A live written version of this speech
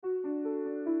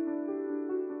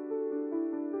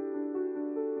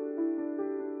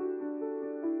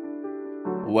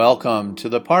Welcome to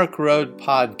the Park Road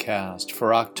Podcast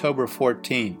for October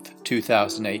 14th,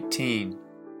 2018.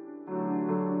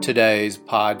 Today's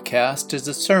podcast is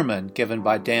a sermon given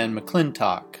by Dan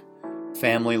McClintock,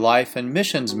 Family Life and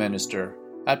Missions Minister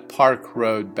at Park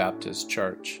Road Baptist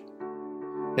Church.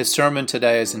 His sermon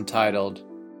today is entitled,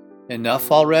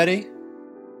 Enough Already?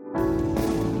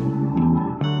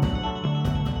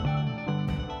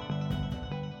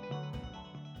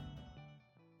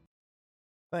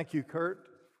 Thank you, Kurt,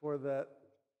 for that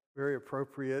very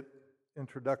appropriate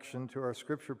introduction to our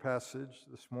scripture passage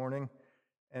this morning,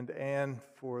 and Anne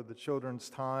for the children's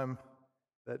time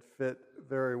that fit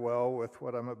very well with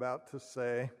what I'm about to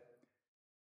say.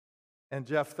 And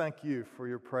Jeff, thank you for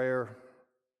your prayer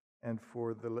and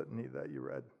for the litany that you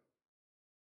read.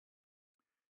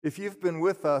 If you've been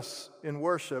with us in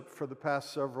worship for the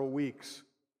past several weeks,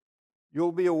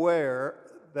 you'll be aware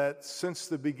that since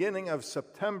the beginning of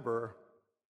September,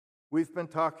 we've been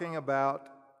talking about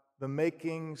the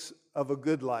makings of a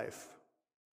good life.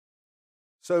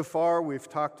 So far, we've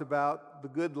talked about the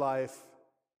good life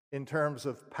in terms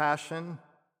of passion,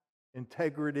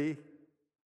 integrity,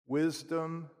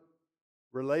 wisdom,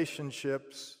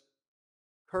 relationships,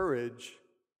 courage,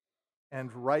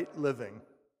 and right living.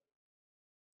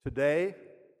 Today,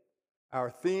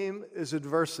 our theme is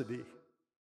adversity.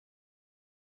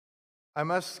 I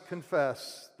must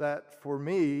confess that for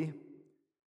me,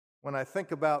 when I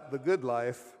think about the good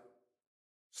life,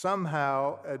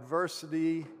 somehow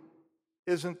adversity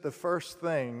isn't the first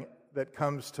thing that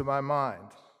comes to my mind.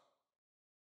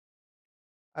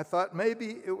 I thought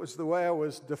maybe it was the way I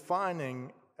was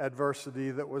defining adversity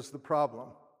that was the problem.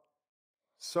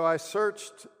 So I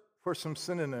searched for some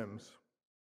synonyms: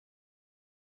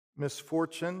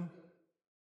 misfortune,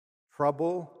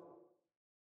 trouble,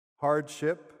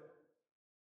 hardship,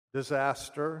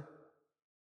 disaster,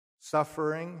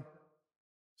 suffering,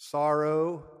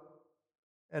 sorrow,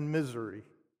 and misery.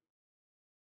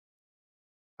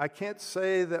 I can't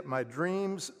say that my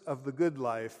dreams of the good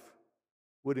life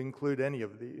would include any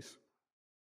of these.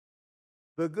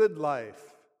 The good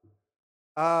life.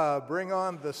 Bring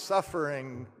on the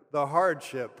suffering, the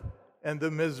hardship, and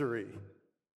the misery.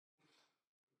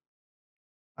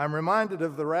 I'm reminded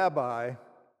of the rabbi,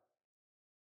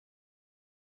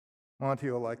 Monty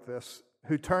will like this,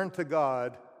 who turned to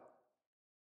God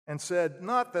and said,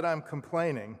 "Not that I'm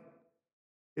complaining.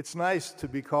 It's nice to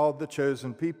be called the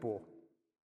chosen people.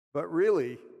 But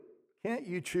really, can't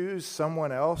you choose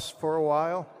someone else for a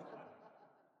while?"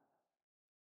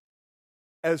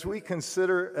 As we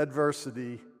consider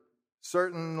adversity,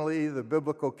 certainly the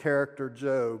biblical character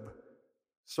Job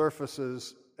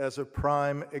surfaces as a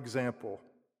prime example.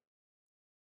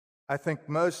 I think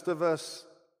most of us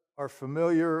are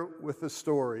familiar with the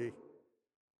story,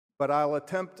 but I'll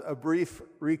attempt a brief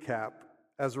recap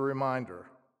as a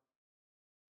reminder.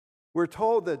 We're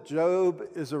told that Job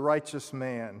is a righteous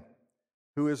man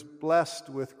who is blessed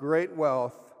with great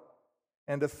wealth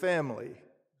and a family,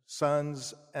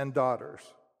 sons and daughters.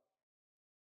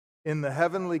 In the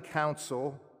heavenly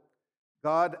council,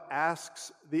 God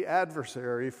asks the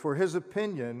adversary for his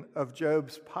opinion of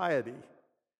Job's piety,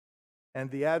 and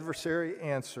the adversary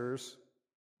answers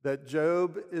that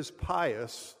Job is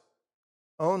pious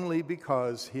only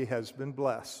because he has been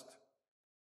blessed.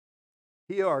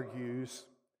 He argues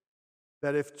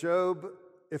that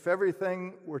if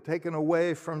everything were taken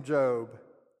away from Job,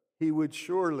 he would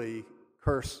surely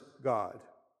curse God.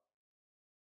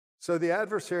 So the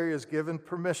adversary is given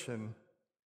permission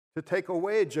to take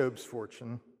away Job's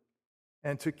fortune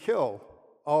and to kill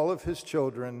all of his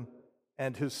children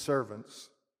and his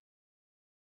servants.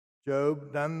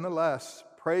 Job nonetheless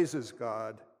praises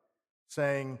God,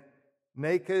 saying,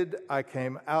 "Naked I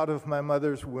came out of my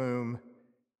mother's womb,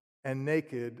 and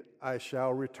naked I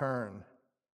shall return.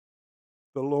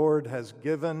 The Lord has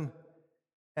given,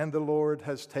 and the Lord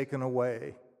has taken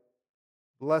away.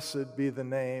 Blessed be the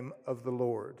name of the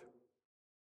Lord."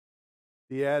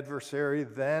 The adversary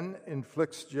then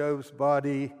inflicts Job's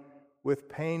body with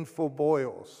painful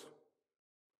boils,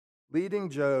 leading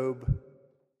Job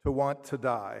to want to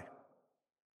die.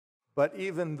 But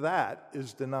even that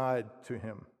is denied to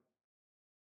him.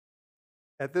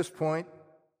 At this point,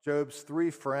 Job's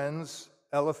three friends,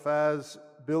 Eliphaz,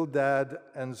 Bildad,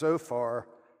 and Zophar,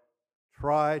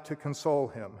 try to console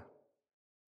him.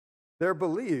 Their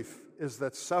belief is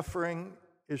that suffering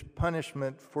is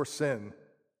punishment for sin,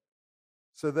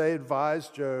 so they advise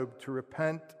Job to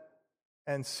repent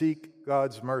and seek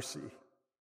God's mercy.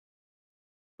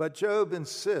 But Job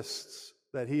insists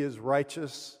that he is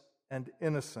righteous and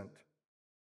innocent,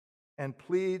 and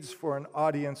pleads for an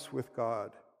audience with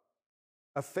God.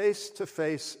 a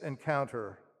face-to-face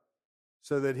encounter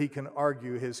so that he can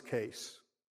argue his case.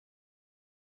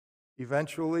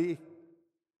 Eventually,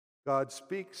 God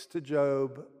speaks to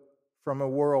Job from a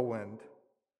whirlwind.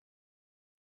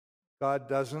 God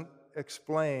doesn't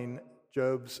explain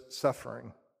Job's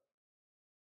suffering,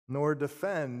 nor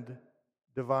defend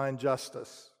divine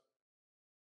justice,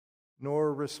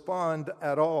 nor respond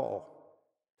at all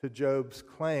to Job's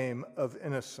claim of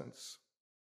innocence.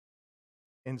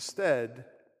 Instead,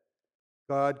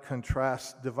 God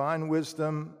contrasts divine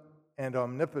wisdom and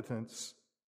omnipotence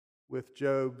with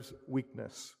Job's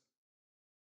weakness.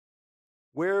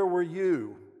 Where were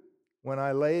you when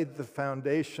I laid the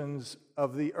foundations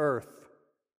of the earth,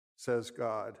 says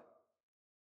God.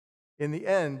 In the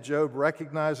end, Job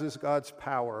recognizes God's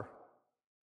power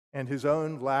and his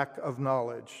own lack of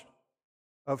knowledge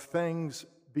of things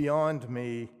beyond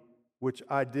me which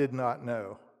I did not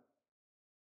know.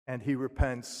 And he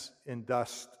repents in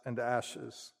dust and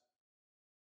ashes.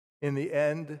 In the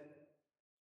end,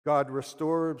 God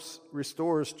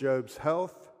restores Job's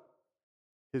health,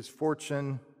 his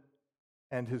fortune,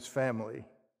 and his family,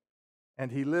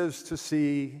 and he lives to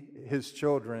see his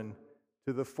children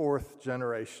to the 4th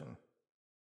generation.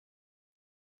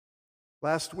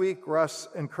 Last week, Russ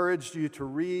encouraged you to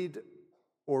read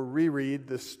or reread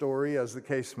this story, as the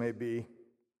case may be.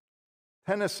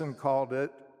 Tennyson called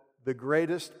it the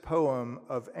greatest poem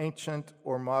of ancient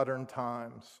or modern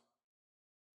times.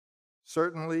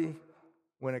 Certainly,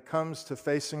 when it comes to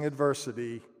facing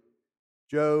adversity,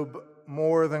 Job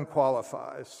more than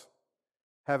qualifies,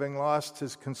 having lost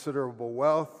his considerable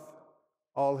wealth,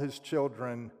 all his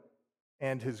children,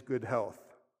 and his good health.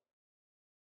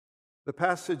 The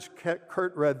passage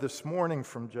Kurt read this morning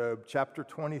from Job, chapter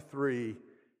 23,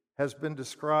 has been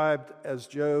described as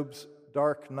Job's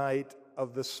dark night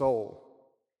of the soul.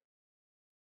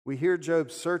 We hear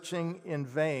Job searching in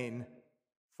vain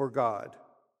for God.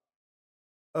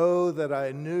 Oh, that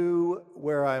I knew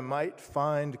where I might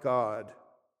find God.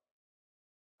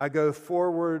 I go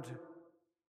forward,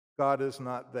 God is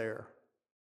not there.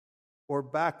 Or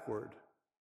backward,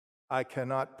 I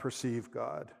cannot perceive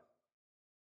God.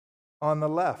 On the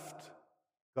left,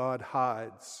 God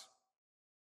hides.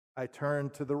 I turn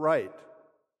to the right,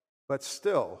 but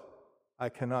still I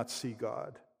cannot see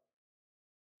God.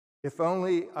 If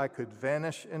only I could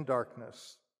vanish in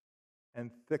darkness,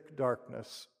 and thick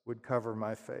darkness would cover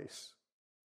my face.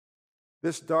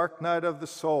 This dark night of the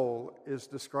soul is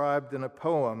described in a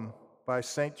poem by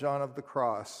St. John of the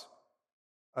Cross,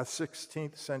 a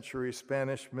 16th century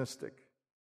Spanish mystic.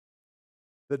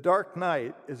 The dark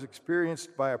night is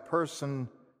experienced by a person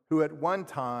who at one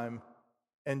time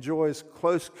enjoys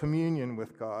close communion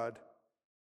with God,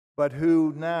 but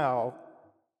who now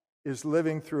is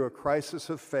living through a crisis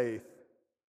of faith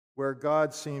where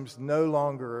God seems no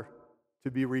longer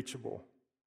to be reachable.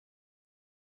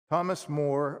 Thomas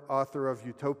More, author of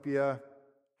Utopia,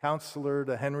 counselor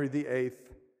to Henry VIII,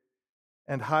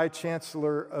 and High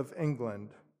Chancellor of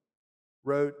England,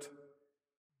 wrote,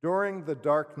 "During the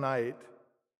dark night,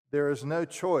 there is no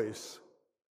choice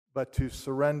but to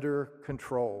surrender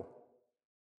control,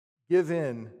 give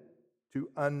in to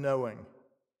unknowing,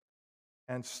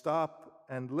 and stop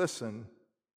and listen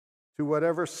to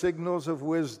whatever signals of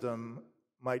wisdom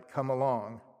might come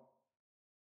along.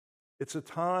 It's a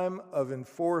time of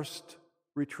enforced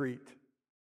retreat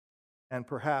and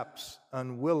perhaps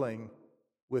unwilling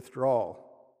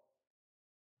withdrawal.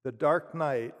 The dark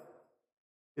night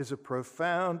is a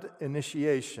profound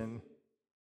initiation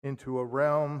into a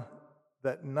realm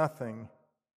that nothing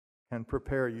can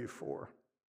prepare you for."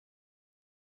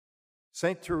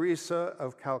 St. Teresa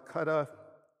of Calcutta,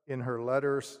 in her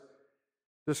letters,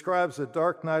 describes a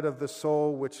dark night of the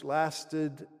soul which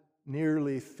lasted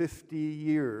nearly 50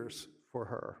 years for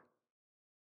her,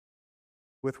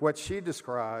 with what she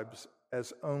describes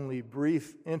as only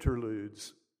brief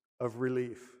interludes of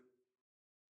relief.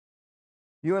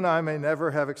 You and I may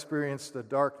never have experienced a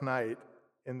dark night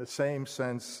in the same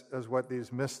sense as what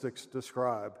these mystics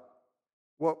describe,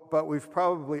 but we've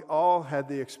probably all had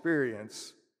the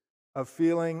experience of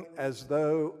feeling as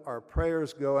though our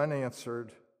prayers go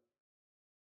unanswered,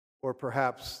 or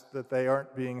perhaps that they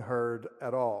aren't being heard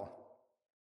at all.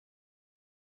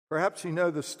 Perhaps you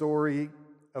know the story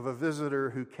of a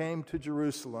visitor who came to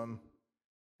Jerusalem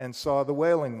and saw the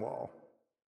Wailing Wall.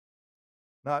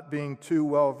 Not being too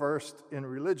well versed in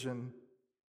religion,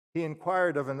 he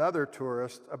inquired of another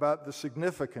tourist about the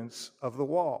significance of the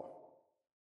wall.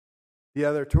 The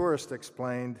other tourist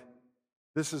explained,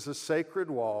 "This is a sacred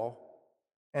wall,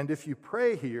 and if you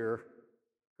pray here,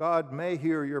 God may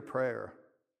hear your prayer."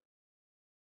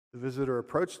 The visitor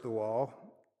approached the wall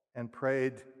and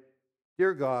prayed,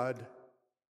 "Dear God,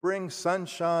 bring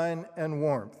sunshine and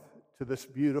warmth to this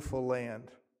beautiful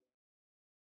land."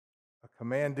 A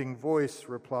commanding voice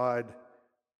replied,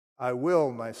 "I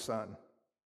will, my son."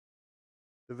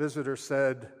 The visitor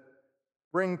said,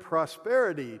 "Bring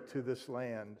prosperity to this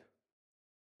land."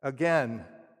 Again,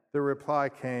 the reply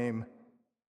came,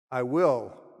 "I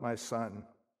will, my son."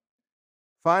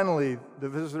 Finally, the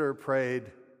visitor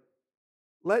prayed,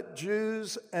 "Let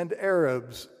Jews and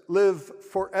Arabs live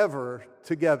forever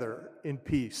together in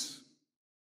peace."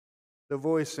 The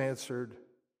voice answered,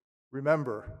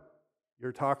 "Remember,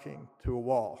 you're talking to a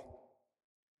wall."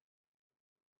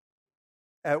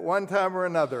 At one time or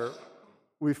another,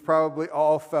 we've probably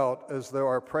all felt as though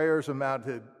our prayers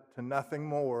amounted to nothing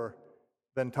more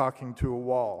than talking to a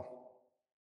wall.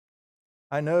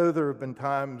 I know there have been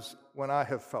times when I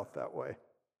have felt that way.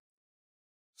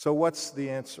 So what's the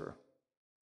answer?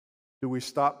 Do we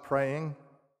stop praying,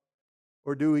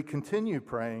 or do we continue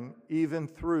praying even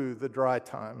through the dry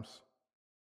times?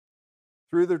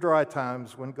 Through the dry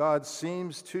times when God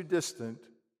seems too distant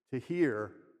to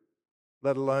hear,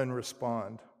 let alone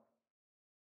respond.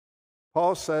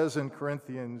 Paul says in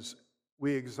Corinthians,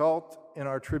 we exult in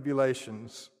our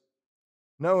tribulations,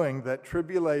 knowing that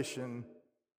tribulation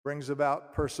brings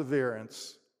about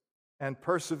perseverance, and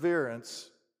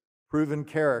perseverance, proven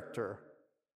character,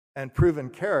 and proven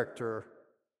character,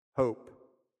 hope.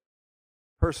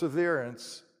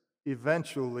 Perseverance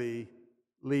eventually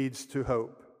leads to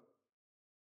hope.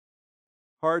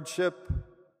 Hardship,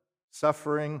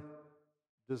 suffering,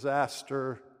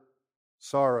 disaster,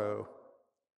 sorrow.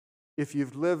 If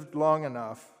you've lived long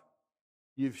enough,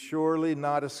 you've surely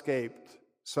not escaped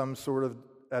some sort of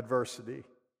adversity.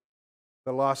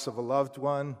 The loss of a loved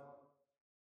one,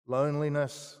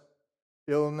 loneliness,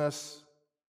 illness,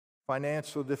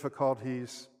 financial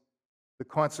difficulties, the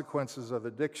consequences of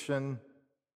addiction,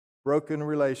 broken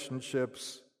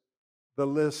relationships, the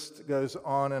list goes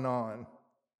on and on.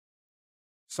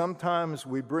 Sometimes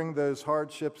we bring those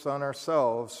hardships on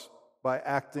ourselves by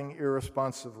acting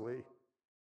irresponsibly,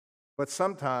 but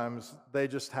sometimes they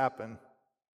just happen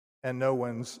and no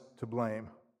one's to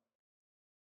blame.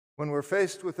 When we're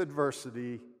faced with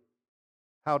adversity,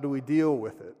 how do we deal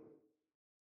with it?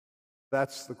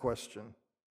 That's the question.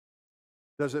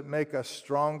 Does it make us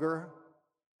stronger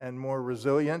and more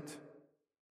resilient?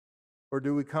 Or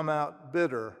do we come out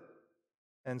bitter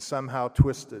and somehow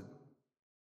twisted?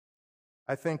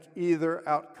 I think either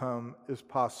outcome is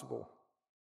possible.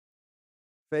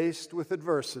 Faced with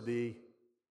adversity,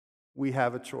 we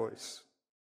have a choice.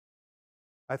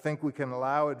 I think we can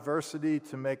allow adversity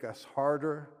to make us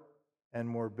harder and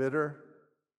more bitter,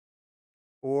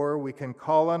 or we can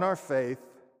call on our faith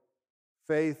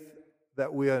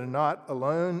that we are not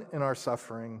alone in our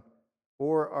suffering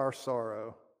or our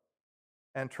sorrow,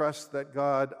 and trust that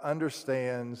God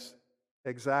understands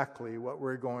exactly what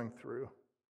we're going through.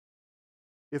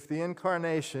 If the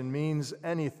incarnation means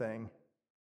anything,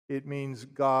 it means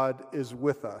God is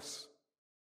with us,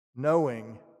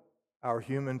 knowing our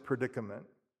human predicament.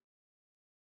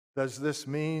 Does this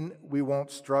mean we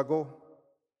won't struggle,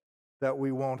 that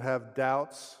we won't have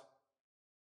doubts,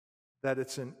 that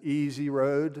it's an easy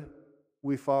road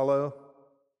we follow?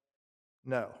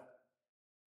 No.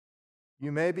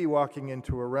 You may be walking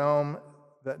into a realm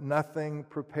that nothing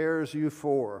prepares you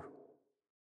for,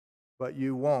 but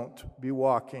you won't be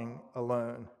walking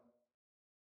alone.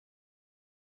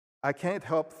 I can't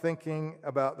help thinking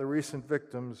about the recent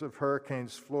victims of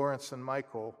Hurricanes Florence and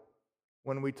Michael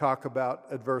when we talk about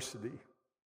adversity.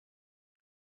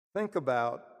 Think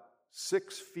about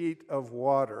 6 feet of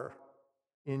water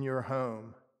in your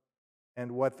home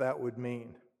and what that would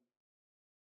mean.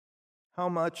 How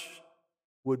much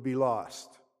would be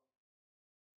lost?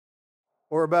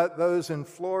 Or about those in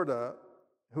Florida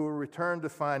who will return to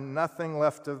find nothing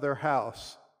left of their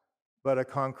house but a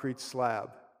concrete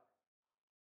slab.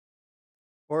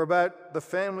 Or about the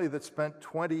family that spent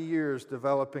 20 years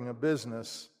developing a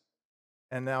business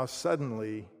and now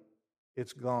suddenly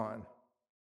it's gone.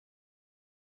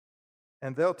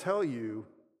 And they'll tell you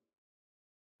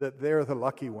that they're the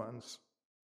lucky ones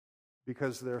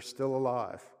because they're still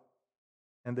alive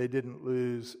and they didn't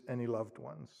lose any loved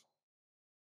ones.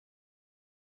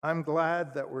 I'm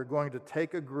glad that we're going to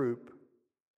take a group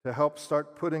to help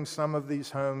start putting some of these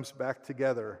homes back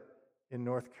together in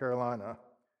North Carolina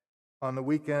on the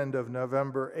weekend of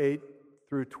November 8th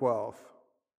through 12th.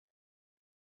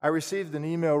 I received an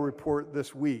email report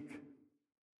this week.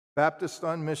 Baptist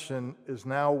on Mission is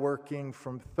now working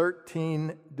from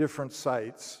 13 different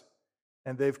sites,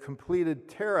 and they've completed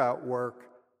tear-out work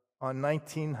on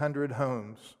 1,900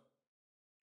 homes.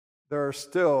 there are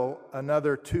still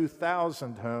another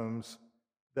 2,000 homes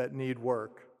that need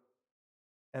work.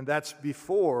 And that's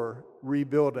before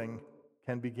rebuilding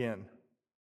can begin.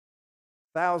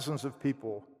 Thousands of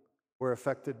people were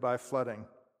affected by flooding,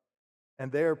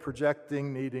 and they are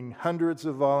projecting needing hundreds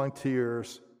of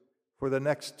volunteers for the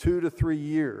next 2 to 3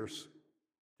 years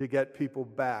to get people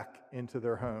back into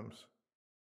their homes.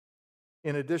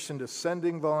 In addition to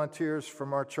sending volunteers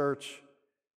from our church,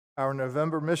 our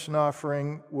November mission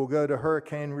offering will go to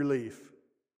hurricane relief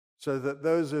so that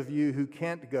those of you who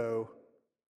can't go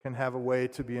can have a way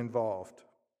to be involved.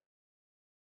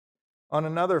 On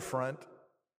another front,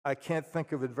 I can't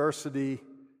think of adversity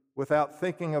without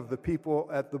thinking of the people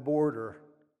at the border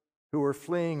who are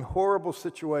fleeing horrible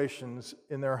situations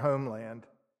in their homeland: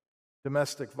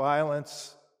 domestic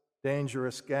violence,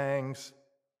 dangerous gangs,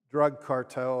 drug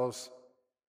cartels,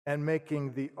 and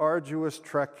making the arduous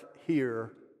trek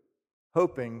here,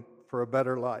 hoping for a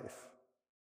better life.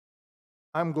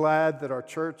 I'm glad that our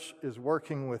church is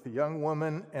working with a young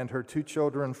woman and her 2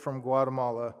 children from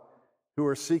Guatemala who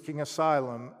are seeking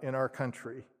asylum in our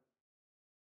country.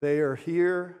 They are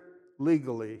here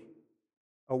legally,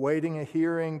 awaiting a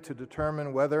hearing to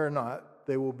determine whether or not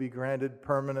they will be granted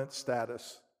permanent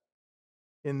status.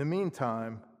 In the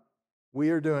meantime, we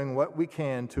are doing what we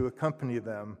can to accompany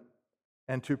them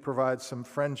and to provide some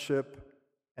friendship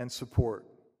and support.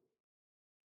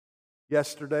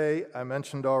 Yesterday, I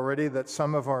mentioned already that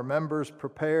some of our members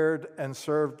prepared and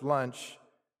served lunch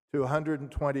to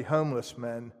 120 homeless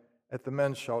men at the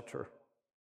men's shelter.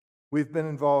 We've been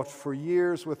involved for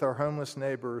years with our homeless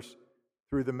neighbors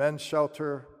through the men's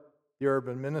shelter, the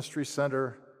Urban Ministry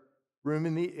Center, Room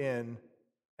in the Inn,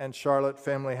 and Charlotte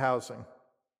Family Housing.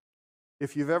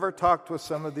 If you've ever talked with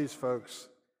some of these folks,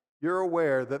 you're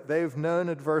aware that they've known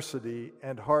adversity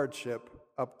and hardship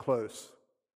up close.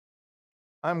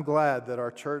 I'm glad that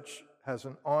our church has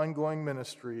an ongoing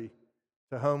ministry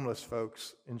to homeless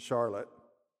folks in Charlotte.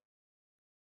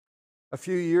 A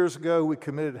few years ago, we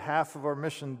committed half of our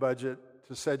mission budget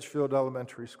to Sedgefield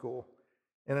Elementary School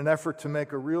in an effort to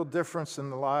make a real difference in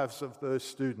the lives of those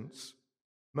students,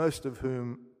 most of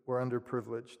whom were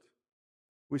underprivileged.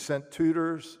 We sent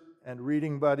tutors and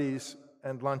reading buddies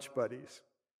and lunch buddies.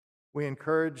 We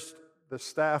encouraged the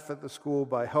staff at the school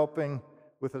by helping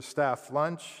with a staff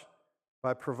lunch,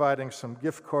 by providing some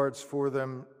gift cards for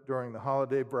them during the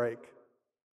holiday break.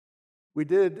 We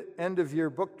did end-of-year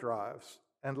book drives,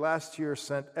 and last year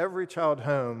sent every child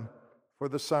home for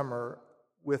the summer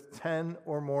with 10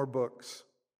 or more books.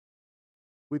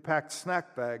 We packed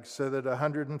snack bags so that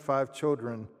 105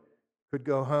 children could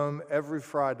go home every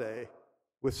Friday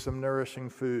with some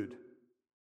nourishing food.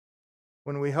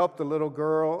 When we helped a little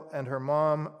girl and her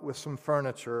mom with some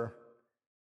furniture,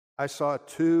 I saw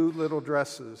 2 little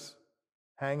dresses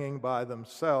hanging by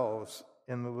themselves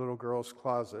in the little girl's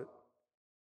closet,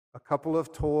 a couple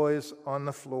of toys on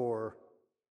the floor,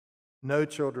 no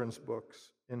children's books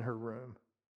in her room.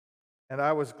 And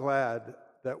I was glad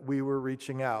that we were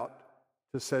reaching out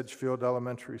to Sedgefield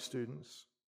Elementary students.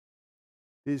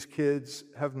 These kids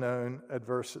have known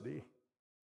adversity.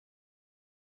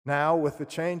 Now, with the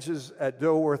changes at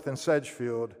Dilworth and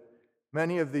Sedgefield,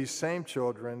 many of these same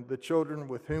children, the children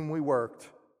with whom we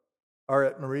worked, are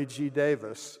at Marie G.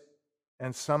 Davis,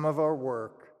 and some of our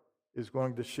work is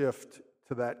going to shift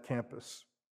to that campus.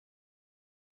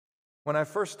 When I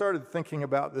first started thinking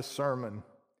about this sermon,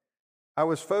 I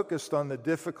was focused on the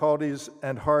difficulties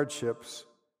and hardships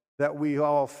that we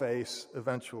all face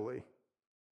eventually,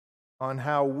 on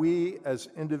how we as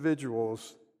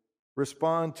individuals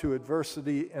respond to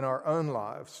adversity in our own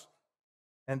lives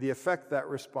and the effect that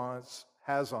response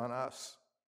has on us.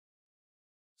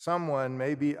 Someone,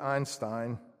 maybe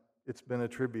Einstein, it's been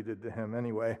attributed to him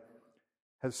anyway,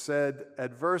 has said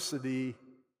adversity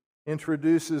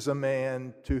introduces a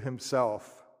man to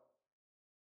himself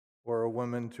or a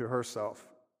woman to herself.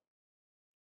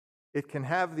 It can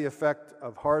have the effect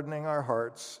of hardening our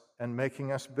hearts and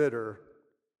making us bitter,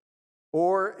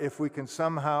 or if we can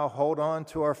somehow hold on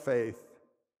to our faith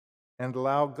and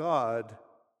allow God,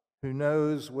 who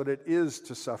knows what it is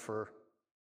to suffer,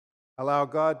 allow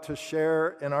God to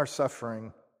share in our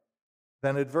suffering,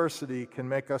 then adversity can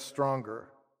make us stronger,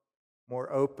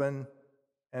 more open,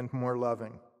 and more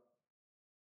loving.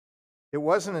 It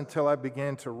wasn't until I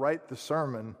began to write the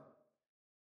sermon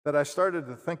that I started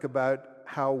to think about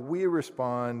how we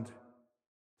respond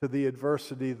to the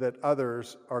adversity that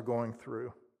others are going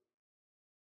through.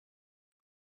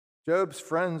 Job's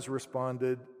friends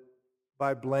responded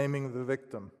by blaming the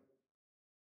victim.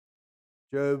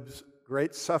 Job's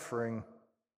great suffering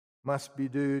must be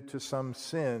due to some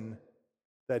sin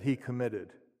that he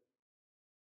committed.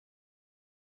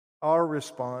 our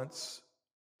response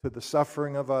to the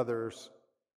suffering of others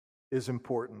is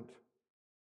important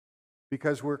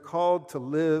because we're called to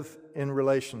live in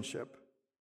relationship,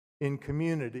 in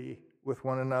community with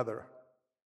one another.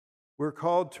 We're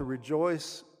called to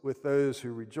rejoice with those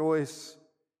who rejoice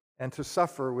and to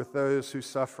suffer with those who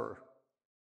suffer,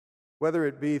 whether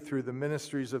it be through the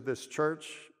ministries of this church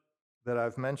that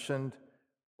I've mentioned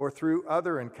or through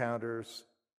other encounters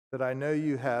that I know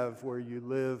you have where you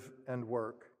live and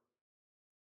work.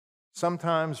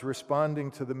 Sometimes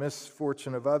responding to the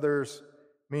misfortune of others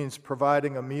means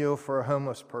providing a meal for a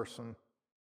homeless person,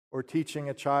 or teaching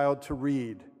a child to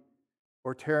read,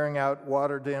 or tearing out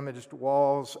water-damaged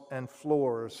walls and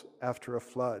floors after a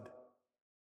flood.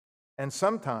 And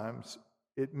sometimes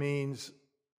it means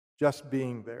just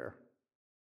being there,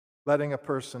 letting a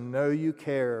person know you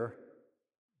care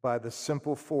by the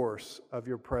simple force of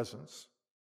your presence,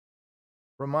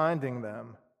 reminding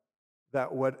them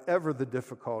that whatever the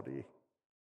difficulty,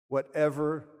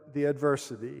 whatever the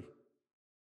adversity,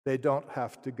 they don't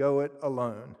have to go it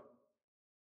alone.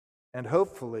 And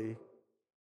hopefully,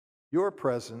 your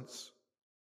presence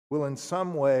will in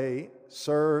some way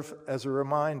serve as a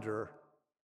reminder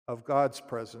of God's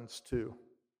presence too.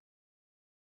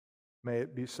 May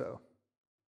it be so.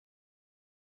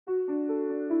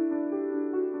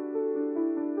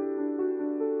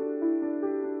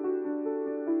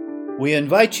 We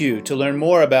invite you to learn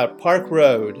more about Park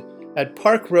Road at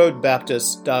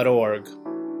parkroadbaptist.org.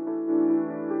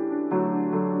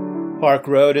 Park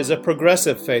Road is a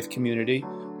progressive faith community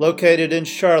located in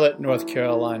Charlotte, North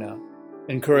Carolina,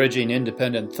 encouraging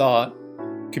independent thought,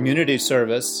 community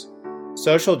service,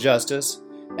 social justice,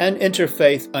 and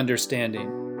interfaith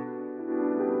understanding.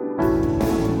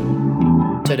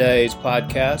 Today's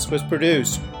podcast was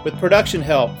produced with production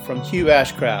help from Hugh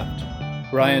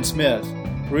Ashcraft, Brian Smith,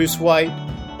 Bruce White,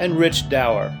 and Rich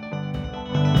Dower.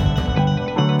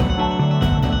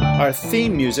 Our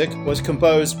theme music was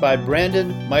composed by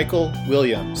Brandon Michael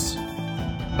Williams.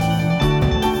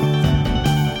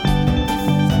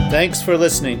 Thanks for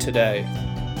listening today.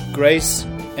 Grace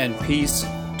and peace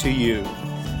to you.